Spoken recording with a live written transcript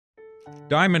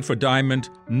Diamond for diamond,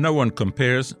 no one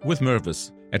compares with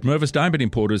Mervis. At Mervis Diamond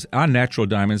Importers, our natural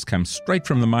diamonds come straight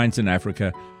from the mines in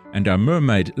Africa, and our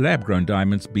mermaid lab-grown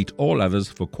diamonds beat all others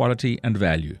for quality and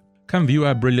value. Come view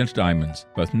our brilliant diamonds,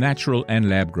 both natural and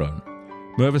lab-grown.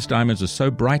 Mervis diamonds are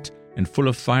so bright and full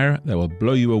of fire they will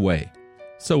blow you away.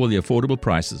 So will the affordable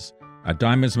prices. Our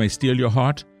diamonds may steal your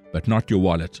heart, but not your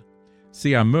wallet.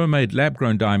 See our mermaid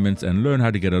lab-grown diamonds and learn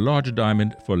how to get a larger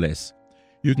diamond for less.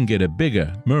 You can get a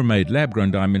bigger mermaid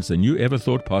lab-grown diamonds than you ever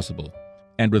thought possible.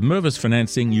 And with Mervis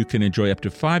financing, you can enjoy up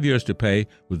to 5 years to pay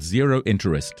with zero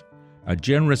interest. Our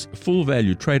generous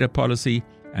full-value trader policy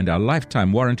and our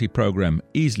lifetime warranty program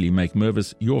easily make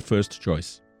Mervis your first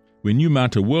choice. When you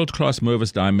mount a world-class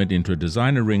Mervis diamond into a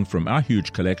designer ring from our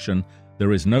huge collection,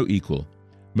 there is no equal.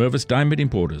 Mervis Diamond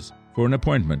Importers. For an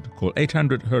appointment, call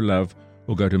 800-HER-LOVE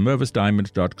or go to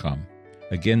mervisdiamond.com.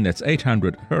 Again, that's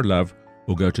 800-HER-LOVE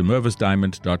or go to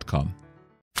mervisdiamond.com.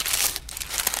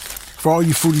 For all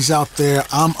you foodies out there,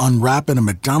 I'm unwrapping a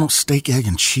McDonald's steak, egg,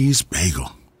 and cheese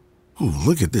bagel. Ooh,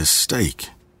 look at this steak.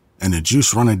 And the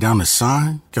juice running down the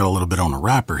side. Got a little bit on the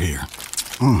wrapper here.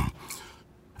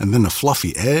 And then the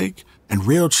fluffy egg and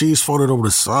real cheese folded over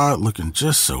the side looking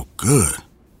just so good.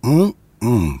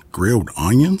 Grilled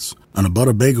onions and a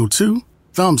butter bagel too.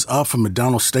 Thumbs up for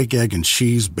McDonald's steak, egg, and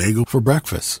cheese bagel for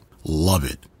breakfast. Love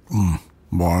it.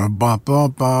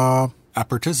 Ba-ba-ba-ba. I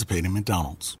participate in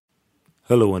McDonald's.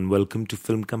 Hello and welcome to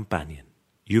Film Companion.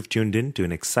 You've tuned in to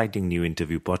an exciting new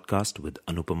interview podcast with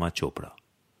Anupama Chopra.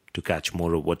 To catch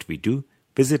more of what we do,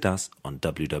 visit us on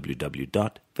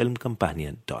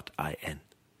www.filmcompanion.in.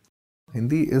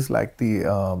 Hindi is like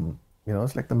the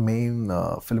it's like the main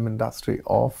film industry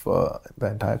of the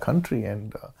entire country,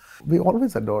 and we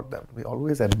always adore them. We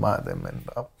always admire them, and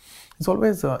it's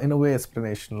always in a way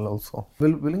aspirational also.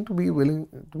 Willing to be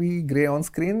grey on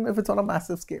screen if it's on a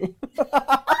massive scale.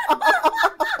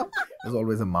 There's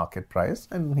always a market price,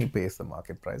 and he pays the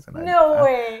market price. And No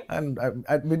way. And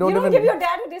we don't You don't even give your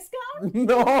dad a discount?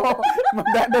 No, my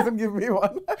dad doesn't give me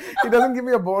one. He doesn't give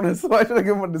me a bonus. Why should I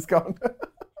give him a discount?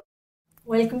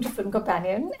 Welcome to Film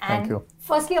Companion. And Thank you.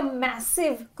 Firstly, a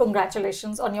massive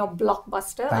congratulations on your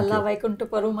blockbuster, Ala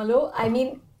Vaikunthapurramuloo. I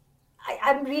mean,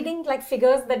 I'm reading like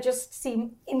figures that just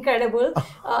seem incredible.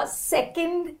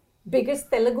 Second biggest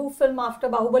Telugu film after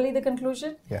Bahubali, The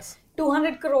Conclusion. Yes.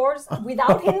 200 crores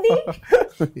without Hindi.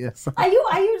 Yes. Are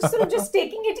you sort of just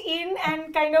taking it in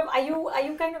and kind of are you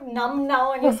kind of numb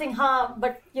now and you're saying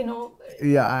but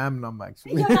Yeah, I am numb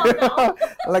actually. You're numb now.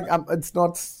 It's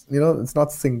not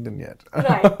synced in yet.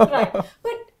 Right. But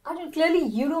Arjun, clearly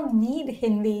you don't need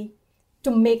Hindi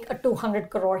to make a 200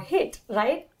 crore hit,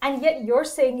 right? And yet you're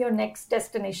saying your next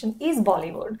destination is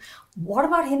Bollywood. What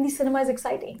about Hindi cinema is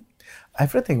exciting?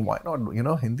 Everything. Why not?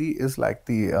 Hindi is like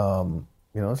the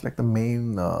it's like the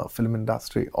main film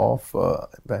industry of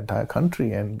the entire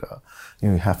country, and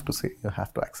you have to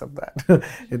accept that.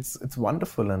 It's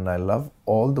wonderful, and I love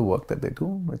all the work that they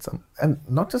do. And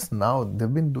not just now;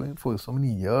 they've been doing it for so many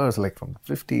years, like from the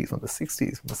 50s, from the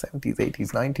 60s, from the 70s,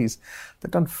 80s, 90s. They've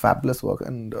done fabulous work,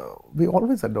 and we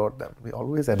always adore them. We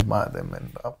always admire them,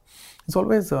 and it's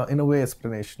always in a way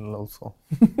aspirational also.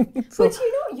 But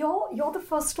you're the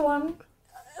first one.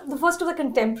 The first of the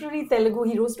contemporary Telugu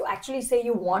heroes to actually say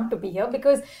you want to be here,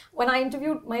 because when I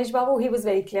interviewed Mahesh Babu, he was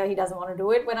very clear he doesn't want to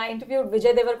do it. When I interviewed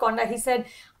Vijay Deverakonda, he said,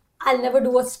 I'll never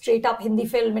do a straight up Hindi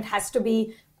film. It has to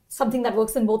be something that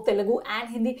works in both Telugu and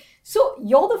Hindi. So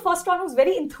you're the first one who's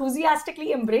very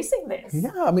enthusiastically embracing this.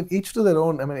 Yeah, I mean, each to their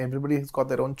own. I mean, everybody has got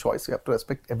their own choice. You have to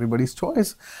respect everybody's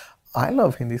choice. I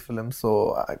love Hindi films,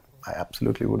 so I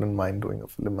absolutely wouldn't mind doing a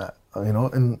film,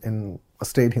 in a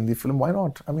straight Hindi film. Why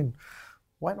not? I mean,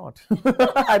 why not?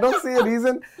 I don't see a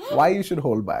reason why you should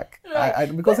hold back.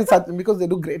 Right. Because they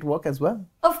do great work as well.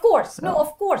 Of course. No,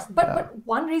 of course. But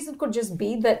one reason could just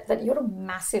be that you're a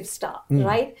massive star,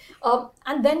 right?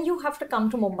 And then you have to come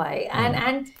to Mumbai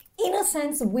and in a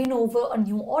sense, win over a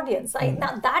new audience.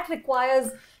 Now that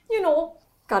requires,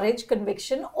 courage,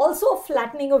 conviction, also a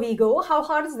flattening of ego. How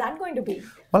hard is that going to be?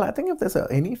 Well, I think if there's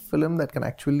any film that can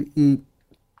actually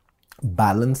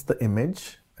balance the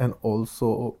image, and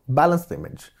also balance the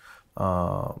image.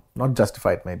 Not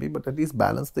justify it maybe, but at least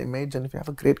balance the image. And if you have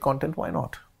a great content, why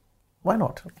not? Why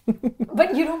not?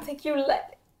 But you don't think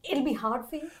it'll be hard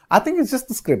for you? I think it's just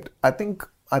the script. I think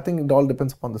it all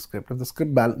depends upon the script. If the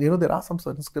script, there are some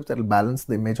certain scripts that will balance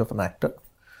the image of an actor.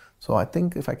 So I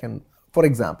think if I can, for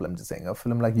example, I'm just saying a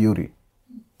film like Yuri,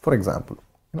 for example,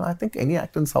 I think any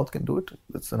actor in South can do it.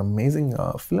 It's an amazing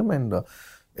film, and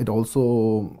it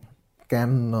also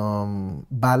can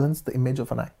balance the image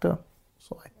of an actor.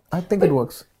 So I think it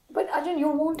works. But Arjun, you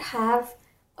won't have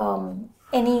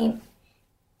any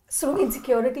sort of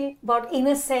insecurity about, in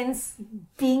a sense,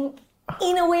 being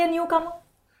in a way a newcomer?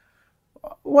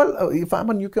 Well, if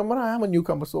I'm a newcomer, I am a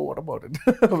newcomer, so what about it?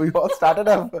 We all started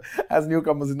as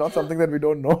newcomers. It's not something that we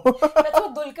don't know. That's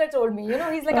what Dulquer told me.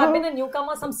 He's like, I've been a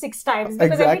newcomer some 6 times.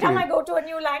 Because every time I go to a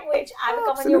new language, I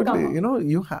become a newcomer.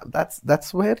 You have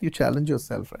that's where you challenge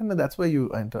yourself, right? And that's where you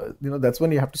enter. That's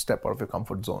when you have to step out of your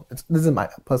comfort zone. This is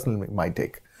my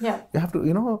take. Yeah. You have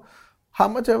to, how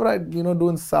much ever I do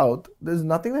in South, there's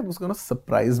nothing that was going to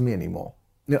surprise me anymore.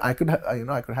 I could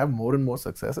have more and more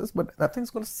successes, but nothing's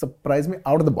going to surprise me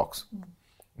out of the box.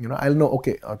 I'll know,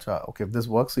 okay, if this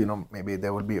works, maybe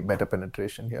there will be a better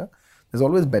penetration here. There's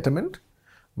always betterment,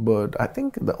 but I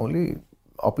think the only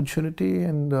opportunity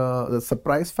and the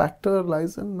surprise factor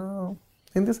lies in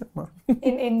this cinema.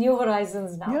 in new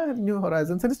horizons now. Yeah, new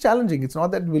horizons. And it's challenging. It's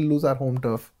not that we'll lose our home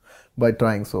turf by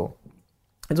trying so.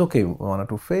 It's okay, one or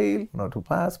two fail, one or two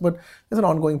pass, but it's an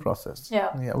ongoing process.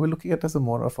 Yeah, we're looking at it as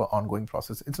more of an ongoing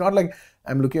process. It's not like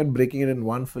I'm looking at breaking it in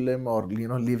one film or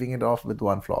leaving it off with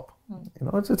one flop.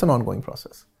 It's an ongoing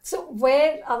process. So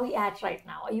where are we at right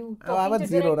now? Are you talking I'm at to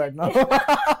zero right now.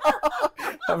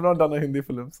 I've not done a Hindi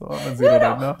film, so I'm at zero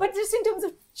right now. But just in terms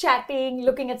of chatting,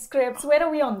 looking at scripts, where are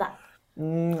we on that?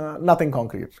 Nothing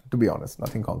concrete, to be honest.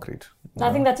 Nothing concrete.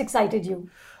 Nothing that's excited you?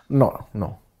 No,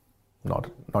 not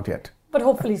yet. But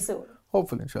hopefully soon.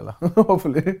 Hopefully, inshallah.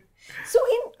 Hopefully. So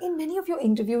in many of your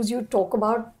interviews, you talk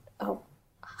about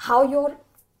how you're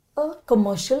a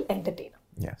commercial entertainer.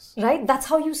 Yes. Right? That's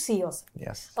how you see yourself.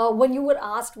 Yes. When you were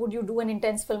asked, would you do an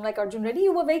intense film like Arjun Reddy,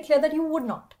 you were very clear that you would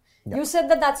not. Yeah. You said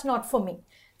that that's not for me.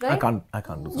 Right? I can't do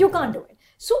something. You can't do it.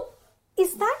 So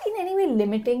is that in any way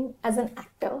limiting as an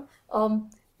actor?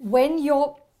 When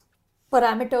your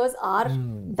parameters are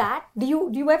that, do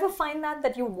you ever find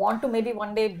that you want to maybe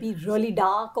one day be really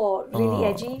dark or really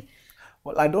edgy?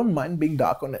 Well, I don't mind being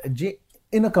dark or edgy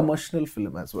in a commercial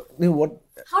film as well.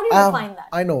 How do you find that?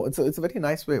 I know it's a very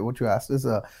nice way. What you asked is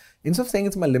instead of saying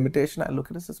it's my limitation, I look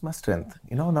at it as my strength.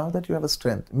 Now that you have a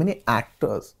strength, many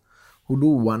actors who do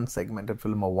one segmented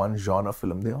film or one genre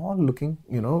film, they're all looking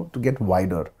to get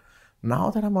wider.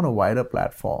 Now that I'm on a wider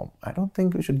platform, I don't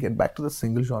think we should get back to the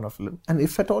single genre film. And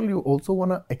if at all you also want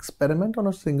to experiment on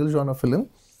a single genre film,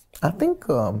 I think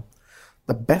the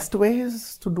best way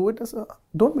is to do it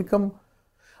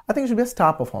I think you should be a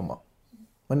star performer.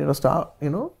 When you're a star,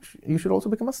 you should also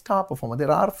become a star performer. There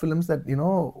are films that,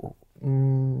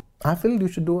 I feel you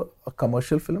should do a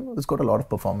commercial film that's got a lot of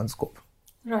performance scope.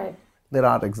 Right. There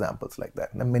are examples like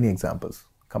that. There are many examples.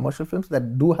 Commercial films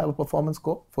that do have a performance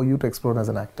scope for you to explore as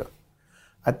an actor.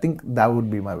 I think that would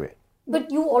be my way.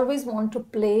 But you always want to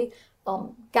play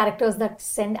characters that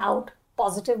send out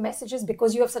positive messages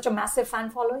because you have such a massive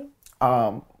fan following?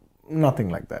 Nothing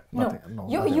like that. Nothing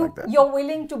like that. You're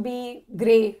willing to be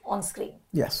grey on screen?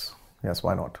 Yes,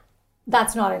 why not?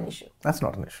 That's not an issue? That's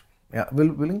not an issue. Yeah,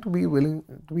 willing to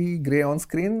be grey on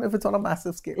screen if it's on a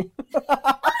massive scale.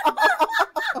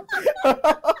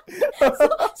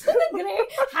 So the grey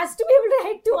has to be able to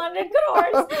hit 200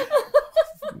 crores.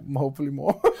 Hopefully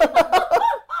more.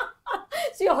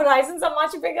 So your horizons are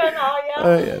much bigger now,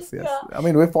 yeah? Yes. Yeah. I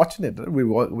mean, we're fortunate. We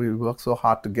work so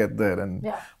hard to get there, and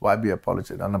why be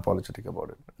unapologetic about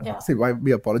it? Yeah. See, why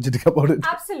be apologetic about it?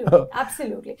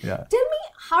 Absolutely. Yeah. Tell me,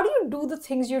 how do you do the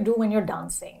things you do when you're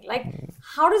dancing? Like,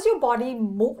 how does your body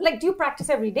move? Like, do you practice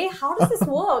every day? How does this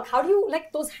work? How do you,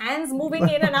 those hands moving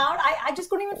in and out? I just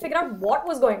couldn't even figure out what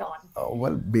was going on.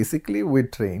 Well, basically, we're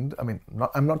trained. I mean,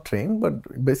 I'm not trained,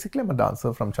 but basically, I'm a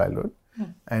dancer from childhood.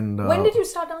 And when did you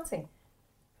start dancing?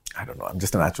 I don't know. I'm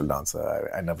just a natural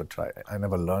dancer. I never tried. I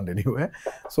never learned anywhere.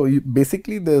 So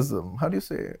basically, there's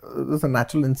there's a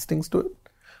natural instincts to it.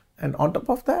 And on top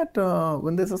of that,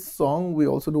 when there's a song, we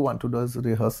also do 1-2 days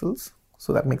rehearsals.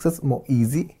 So that makes it more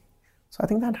easy. So I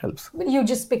think that helps. But you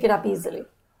just pick it up easily.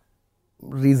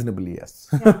 Reasonably, yes.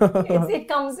 Yeah. It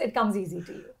comes easy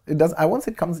to you. It does. I won't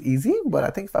say it comes easy, but I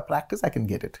think if I practice, I can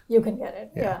get it. You can get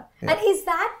it. Yeah. And is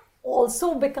that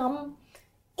also become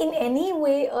in any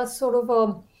way a sort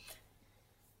of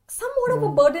somewhat of a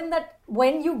burden that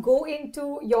when you go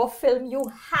into your film,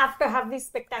 you have to have these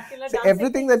spectacular dancing?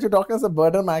 Everything that you're talking as a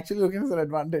burden, I'm actually looking as an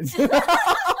advantage.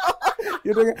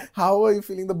 You're talking, how are you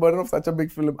feeling the burden of such a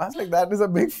big film? I was like, that is a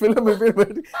big film,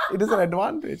 it is an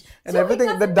advantage. And so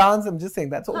everything, the dance, I'm just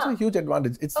saying, that's also a huge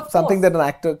advantage. It's something that an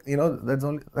actor,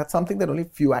 that's something that only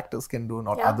few actors can do,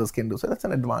 not others can do. So that's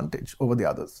an advantage over the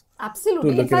others.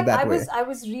 Absolutely. In fact, I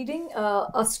was reading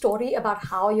a story about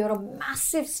how you're a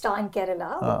massive star in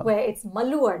Kerala, where it's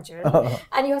Allu Arjun,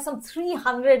 and you have some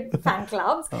 300 fan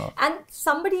clubs. And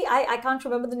somebody, I can't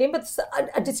remember the name, but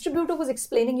a distributor was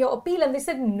explaining your appeal, and they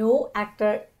said no actor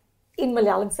in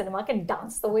Malayalam cinema can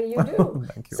dance the way you do.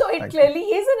 Thank you. So it clearly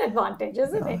is an advantage,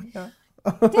 isn't it? Yeah.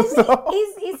 Tell me,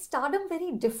 is stardom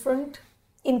very different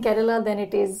in Kerala than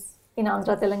it is in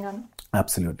Andhra, Telangana?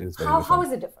 Absolutely, it's very How different.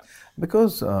 is it different?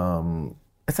 Because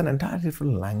it's an entirely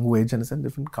different language and it's a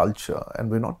different culture, and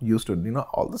we're not used to it.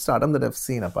 All the stardom that I've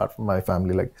seen, apart from my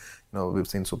family, like, we've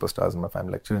seen superstars in my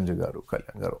family like Chiranjeevi Garu,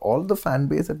 Kalyan Garu, all the fan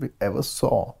base that we ever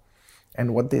saw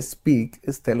and what they speak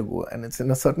is Telugu, and it's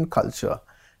in a certain culture.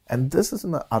 And this is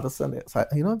on the other side,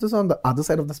 this is on the other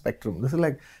side of the spectrum. This is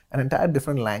like an entire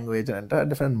different language, an entire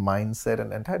different mindset,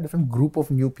 an entire different group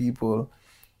of new people.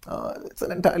 It's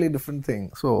an entirely different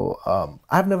thing. So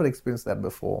I've never experienced that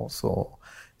before. So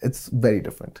it's very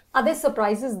different. Are there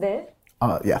surprises there?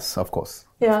 Yes, of course.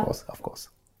 Yeah. Of course.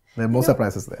 There are more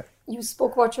surprises there. You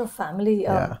spoke about your family.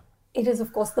 Yeah. It is,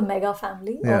 of course, the mega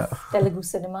family Yeah. of Telugu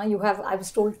cinema. You have, I was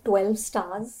told, 12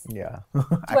 stars. Yeah.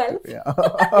 12? Yeah.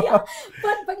 Yeah.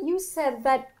 But you said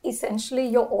that essentially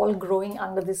you're all growing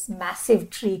under this massive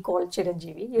tree called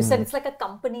Chiranjeevi. You said it's like a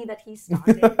company that he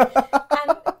started.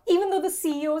 And even though the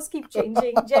CEOs keep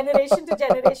changing generation to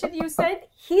generation, you said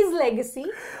his legacy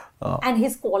and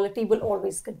his quality will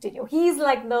always continue. He's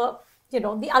like the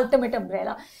ultimate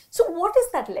umbrella. So what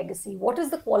is that legacy? What is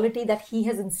the quality that he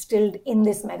has instilled in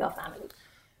this mega family?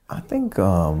 I think,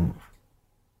 the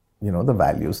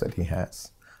values that he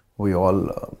has, we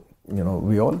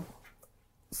all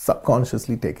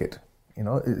subconsciously take it.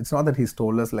 It's not that he's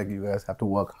told us like, you guys have to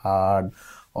work hard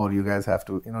or you guys have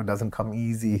to, it doesn't come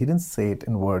easy. He didn't say it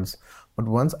in words. But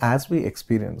once, as we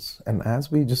experience and as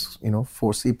we just,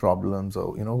 foresee problems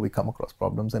or, we come across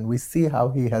problems and we see how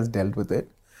he has dealt with it,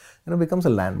 becomes a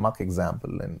landmark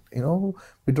example. And,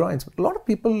 we draw inspiration. A lot of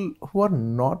people who are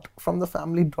not from the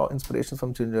family draw inspiration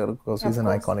from Chiranjeevi because he's an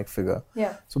iconic figure.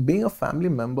 Yeah. So being a family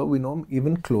member, we know him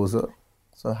even closer.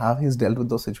 So how he's dealt with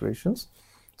those situations.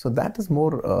 So that is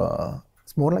more,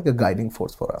 it's more like a guiding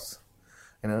force for us,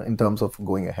 in terms of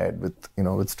going ahead with,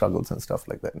 with struggles and stuff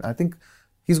like that. And I think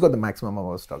he's got the maximum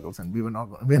amount of struggles, and we're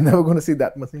never going to see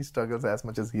that many struggles as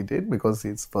much as he did because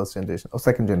he's first generation or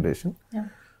second generation. Yeah.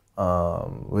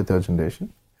 With third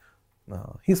generation.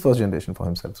 He's first generation for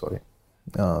himself, sorry.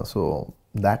 So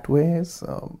that way, he's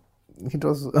a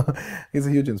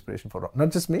huge inspiration for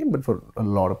not just me, but for a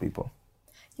lot of people.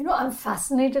 I'm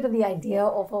fascinated at the idea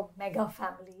of a mega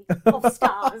family of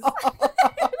stars.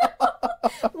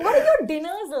 What are your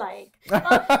dinners like?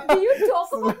 Do you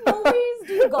talk about movies?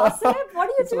 Do you gossip? What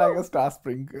do you do? It's like a star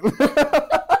sprinkle.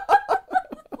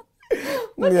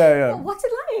 Yeah. What's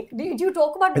it like? Do you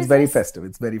talk about business? It's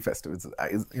very festive. It's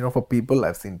for people,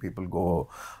 I've seen people go,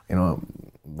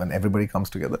 when everybody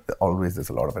comes together, always there's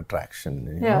a lot of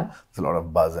attraction. There's a lot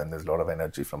of buzz and there's a lot of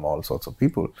energy from all sorts of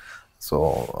people.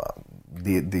 So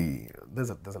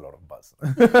there's a lot of buzz.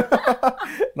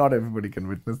 Not everybody can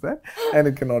witness that, and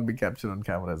it cannot be captured on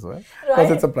camera as well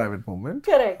because it's a private moment.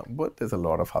 Correct. But there's a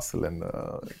lot of hustle and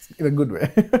it's in a good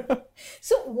way.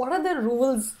 So what are the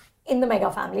rules in the mega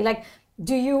family? Like,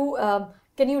 do you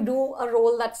can you do a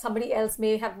role that somebody else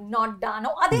may have not done?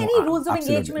 Or are there any rules of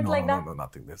engagement like that? No,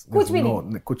 nothing. There's Kuch bhi no,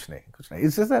 nahi. kuch nahi.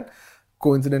 It's just that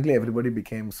coincidentally everybody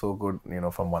became so good,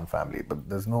 from one family. But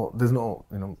there's no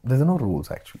rules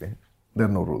actually. There are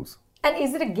no rules. And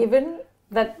is it a given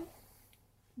that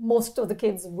most of the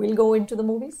kids will go into the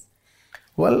movies?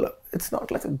 Well, it's not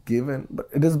like a given, but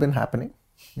it has been happening.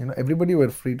 Everybody were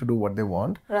free to do what they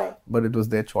want. Right. But it was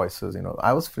their choices.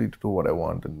 I was free to do what I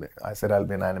want. And I said I'll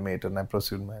be an animator, and I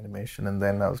pursued my animation. And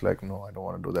then I was like, no, I don't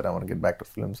want to do that. I want to get back to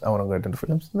films. I want to get into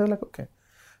films. And they're like, okay.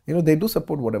 They do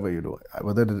support whatever you do.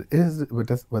 Whether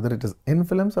it is in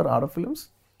films or out of films,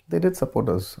 they did support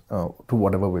us to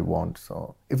whatever we want.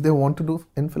 So if they want to do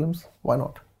in films, why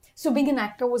not? So being an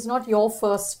actor was not your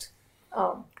first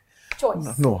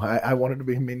choice? No, I wanted to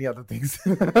be many other things.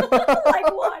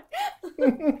 Like what?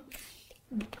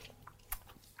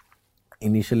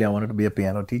 Initially, I wanted to be a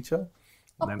piano teacher.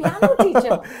 Piano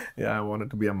teacher? Yeah, I wanted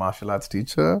to be a martial arts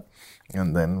teacher.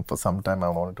 And then for some time, I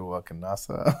wanted to work in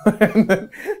NASA.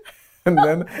 and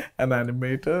then an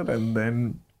animator. And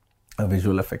then a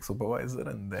visual effects supervisor.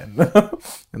 And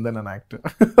then an actor.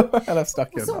 And I've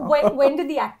stuck here now. So when did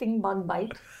the acting bug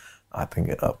bite? I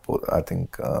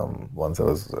think once I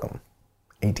was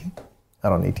 18.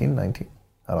 Around 18, 19.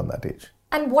 Around that age.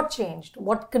 And what changed?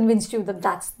 What convinced you that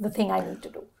that's the thing I need to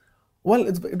do? Well,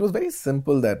 it was very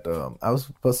simple that I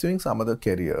was pursuing some other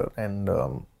career, and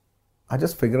I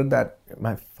just figured that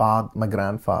my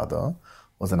grandfather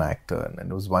was an actor, and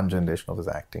it was one generation of his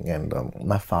acting, and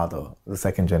my father, the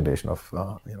second generation of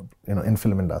in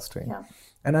film industry. Yeah.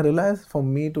 And I realized for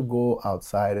me to go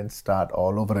outside and start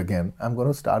all over again, I'm going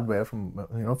to start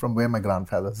from where my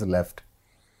grandfathers left.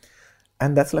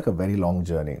 And that's like a very long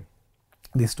journey.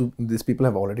 These people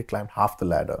have already climbed half the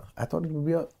ladder. I thought it would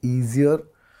be an easier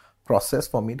process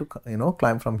for me to,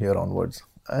 climb from here onwards.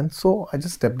 And so I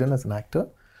just stepped in as an actor.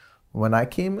 When I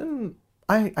came in,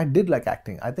 I did like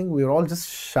acting. I think we were all just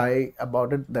shy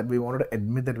about it, that we wanted to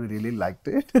admit that we really liked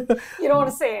it. You don't want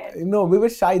to say it. No, we were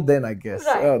shy then, I guess.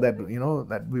 Right.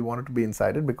 That we wanted to be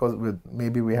inside it because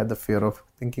maybe we had the fear of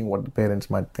thinking what the parents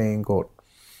might think.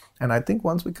 And I think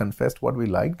once we confessed what we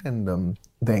liked and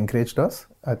they encouraged us,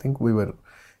 I think we were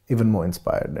even more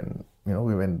inspired, and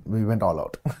we went all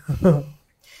out.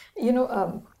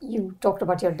 You talked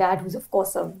about your dad, who's of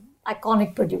course a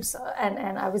iconic producer,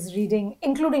 and I was reading,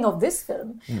 including of this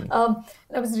film,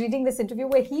 I was reading this interview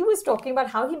where he was talking about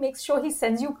how he makes sure he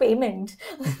sends you payment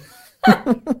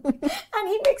and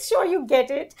he makes sure you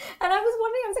get it. And I was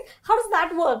wondering, I was like, how does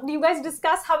that work? Do you guys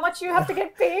discuss how much you have to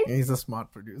get paid? He's a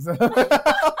smart producer.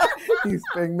 He's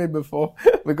paying me before,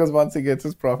 because once he gets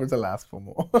his profits, I'll ask for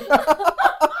more.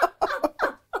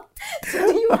 So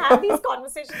do you have these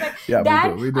conversations like, Yeah,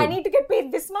 Dad, we do. I need to get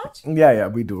paid this much? Yeah,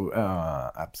 we do.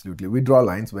 Absolutely. We draw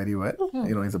lines very well.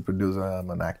 He's a producer, I'm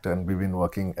an actor, and we've been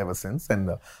working ever since. And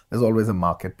there's always a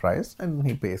market price, and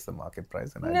he pays the market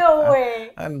price. And No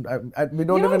way. And we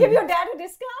don't You don't even give your dad a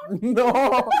discount?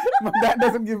 No, my dad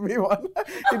doesn't give me one.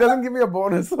 He doesn't give me a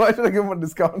bonus. So why should I give him a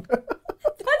discount?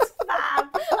 That's fab.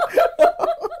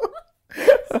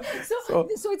 So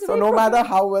it's So no matter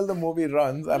how well the movie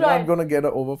runs, I'm Right. not going to get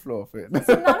an overflow of it.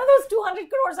 So none of those 200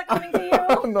 crores are coming to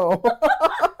you. No.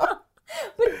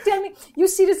 But tell me, you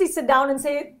seriously sit down and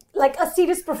say, like a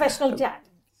serious professional chat.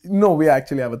 No, we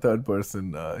actually have a third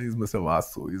person. He's Mr.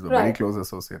 Vasu. He's a very Right. close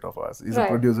associate of ours. He's Right. a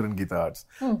producer in Geeta Arts.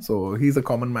 So he's a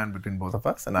common man between both of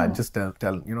us. And I just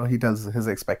tell, he tells his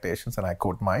expectations and I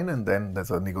quote mine. And then there's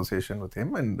a negotiation with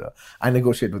him. And I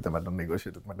negotiate with him. I don't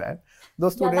negotiate with my dad.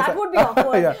 Those 2 Yeah, days. that would be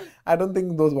awkward. Yeah, I don't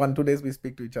think those 1-2 days we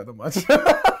speak to each other much.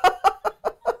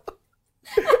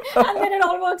 And then it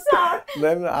all works out.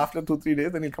 Then after 2-3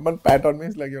 days, then he'll come and pat on me.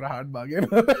 He's like, you're a hard bargain.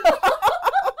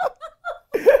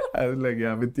 I was like,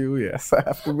 yeah, with you, yes, I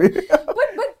have to be.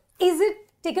 But is it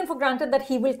taken for granted that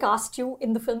he will cast you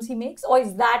in the films he makes? Or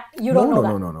is that, you don't know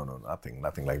that? No,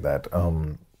 nothing like that.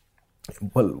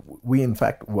 Well, we in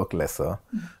fact work lesser.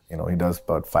 He does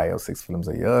about 5 or 6 films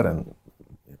a year, and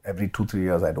every 2-3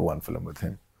 years I do one film with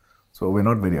him. So we're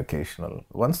not very occasional.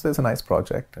 Once there's a nice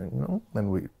project,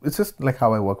 then it's just like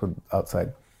how I work with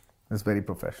outside. It's very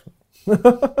professional.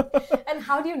 And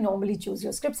how do you normally choose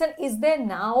your scripts? And is there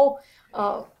now,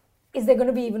 is there going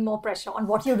to be even more pressure on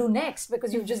what you do next?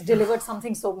 Because you've just delivered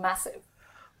something so massive.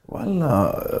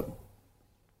 Well,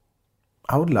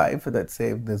 I would lie if I'd say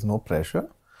if there's no pressure,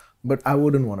 but I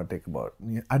wouldn't want to take about.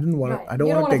 I didn't want Right. to. I don't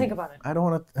You don't want to think about it. I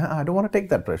don't want to take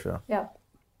that pressure. Yeah.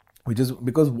 Which is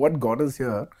because what got us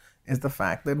here is the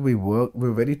fact that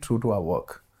we're very true to our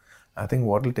work. I think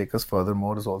what will take us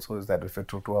furthermore is that if we're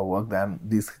true to our work, then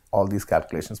all these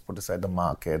calculations put aside, the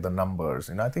market, the numbers.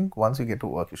 I think once you get to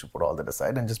work, you should put all that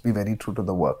aside and just be very true to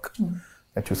the work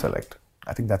that you select.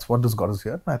 I think that's what has got us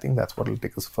here, and I think that's what will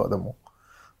take us furthermore.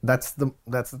 That's the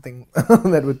thing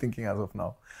that we're thinking as of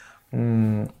now.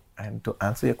 And to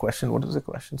answer your question, what was the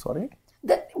question? Sorry.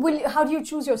 How do you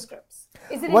choose your scripts?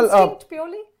 Is it Well, instinct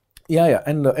purely? Yeah.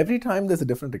 And every time there's a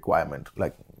different requirement.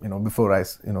 Like, before I,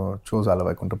 chose Ala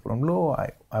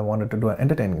Vaikunthapurramuloo, I wanted to do an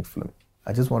entertaining film.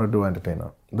 I just wanted to do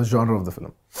entertainer, the genre of the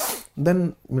film.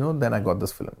 Then, then I got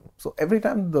this film. So every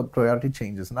time the priority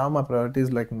changes. Now my priority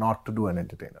is like not to do an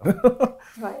entertainer.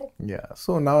 Right. Yeah.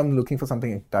 So now I'm looking for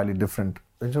something entirely different,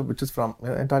 which is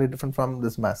entirely different from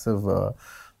this massive Ala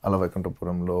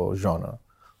Vaikunthapurramuloo genre.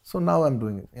 So now I'm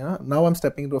doing it. Now I'm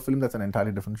stepping into a film that's an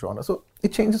entirely different genre. So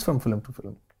it changes from film to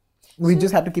film. We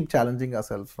just have to keep challenging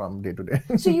ourselves from day to day.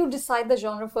 So you decide the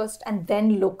genre first and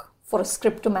then look for a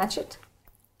script to match it?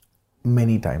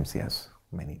 Many times, yes.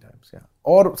 Many times, yeah.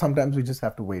 Or sometimes we just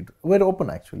have to wait. We're open,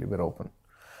 actually. We're open.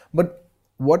 But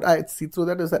what I see through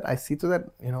that is that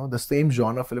the same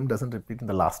genre film doesn't repeat in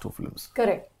the last 2 films.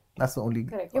 Correct. That's the only...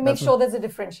 Correct. You make sure there's a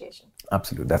differentiation.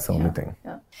 Absolutely. That's the only thing.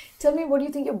 Yeah. Tell me, what do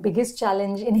you think your biggest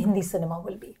challenge in Hindi cinema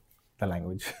will be? The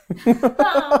language.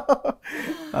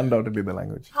 Undoubtedly the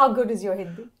language. How good is your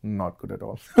Hindi? Not good at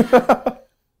all. But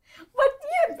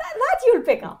that you'll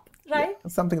pick up, right?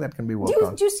 It's something that can be worked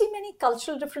on. Do you see many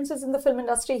cultural differences in the film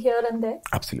industry here and there?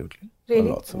 Absolutely.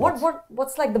 Really? Lots.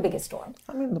 What's like the biggest one?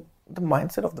 I mean, the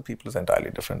mindset of the people is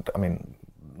entirely different. I mean,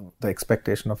 the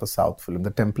expectation of a South film, the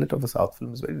template of a South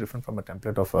film is very different from a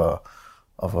template of a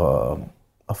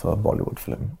Bollywood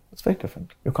film. It's very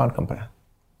different. You can't compare.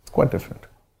 quite different.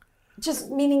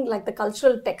 Just meaning like the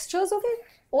cultural textures of it?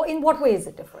 Or in what way is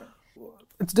it different?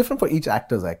 It's different for each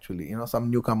actors actually.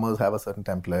 Some newcomers have a certain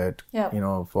template. Yeah.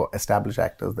 For established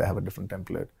actors, they have a different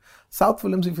template. South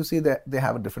films, if you see, they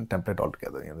have a different template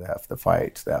altogether. They have the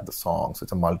fights, they have the songs.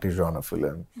 It's a multi-genre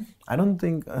film. I don't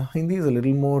think Hindi is a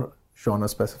little more genre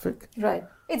specific. Right.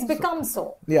 It's become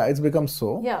so. Yeah, it's become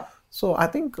so. Yeah. So I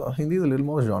think Hindi is a little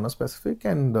more genre specific,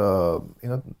 and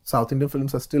South Indian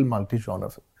films are still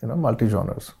multi-genres.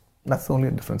 Multi-genres. That's the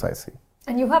only difference I see.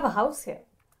 And you have a house here.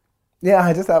 Yeah,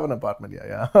 I just have an apartment here.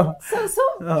 Yeah. So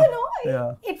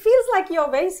it feels like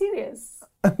you're very serious.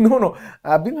 No.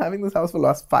 I've been having this house for the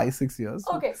last 5-6 years.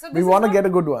 Okay, so we want to get a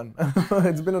good one.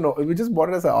 We just bought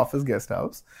it as an office guest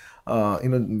house.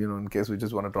 In case we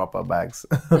just want to drop our bags.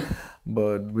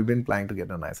 But we've been planning to get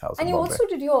a nice house. And you also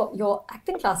did your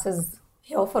acting classes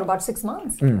here for about 6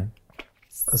 months.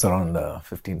 It's around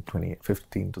 15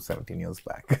 to 17 years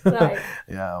back. Right.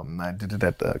 Yeah, I did it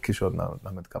at Kishore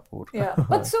Namit Kapoor. Yeah,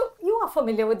 but so you are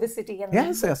familiar with the city? And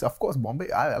Yes, of course.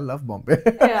 Bombay, I love Bombay.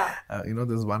 Yeah.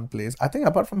 There's one place. I think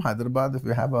apart from Hyderabad, if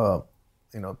we have a,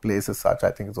 place as such,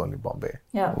 I think it's only Bombay.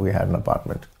 Yeah. We had an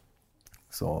apartment.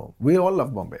 So we all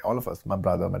love Bombay. All of us, my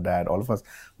brother, my dad, all of us,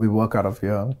 we work out of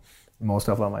here. Most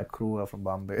of my crew are from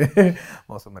Bombay.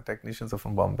 Most of my technicians are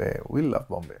from Bombay. We love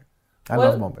Bombay. I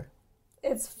love Bombay.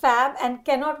 It's fab and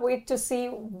cannot wait to see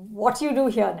what you do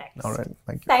here next. All right.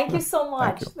 Thank you. Thank you so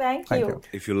much. Thank you.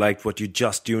 If you liked what you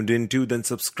just tuned into, then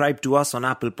subscribe to us on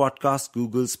Apple Podcasts,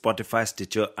 Google, Spotify,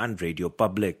 Stitcher, and Radio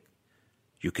Public.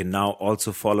 You can now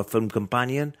also follow Film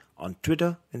Companion on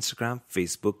Twitter, Instagram,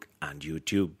 Facebook, and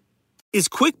YouTube. Is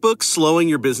QuickBooks slowing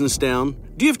your business down?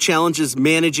 Do you have challenges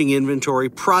managing inventory,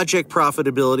 project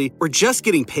profitability, or just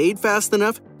getting paid fast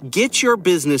enough? Get your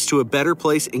business to a better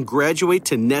place and graduate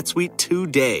to NetSuite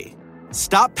today.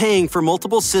 Stop paying for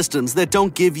multiple systems that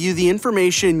don't give you the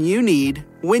information you need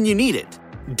when you need it.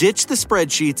 Ditch the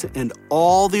spreadsheets and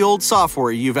all the old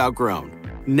software you've outgrown.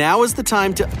 Now is the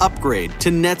time to upgrade to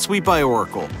NetSuite by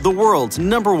Oracle, the world's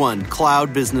 #1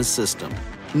 cloud business system.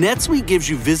 NetSuite gives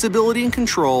you visibility and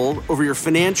control over your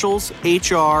financials,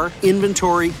 HR,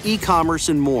 inventory, e-commerce,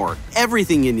 and more.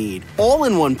 Everything you need, all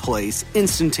in one place,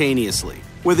 instantaneously.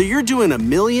 Whether you're doing $1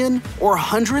 million or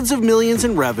hundreds of millions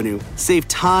in revenue, save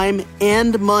time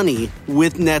and money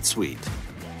with NetSuite.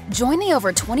 Join the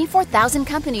over 24,000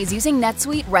 companies using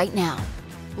NetSuite right now.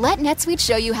 Let NetSuite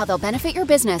show you how they'll benefit your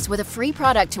business with a free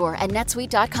product tour at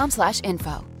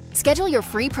netsuite.com/info. Schedule your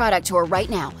free product tour right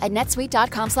now at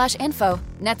netsuite.com/info,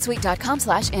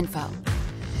 netsuite.com/info.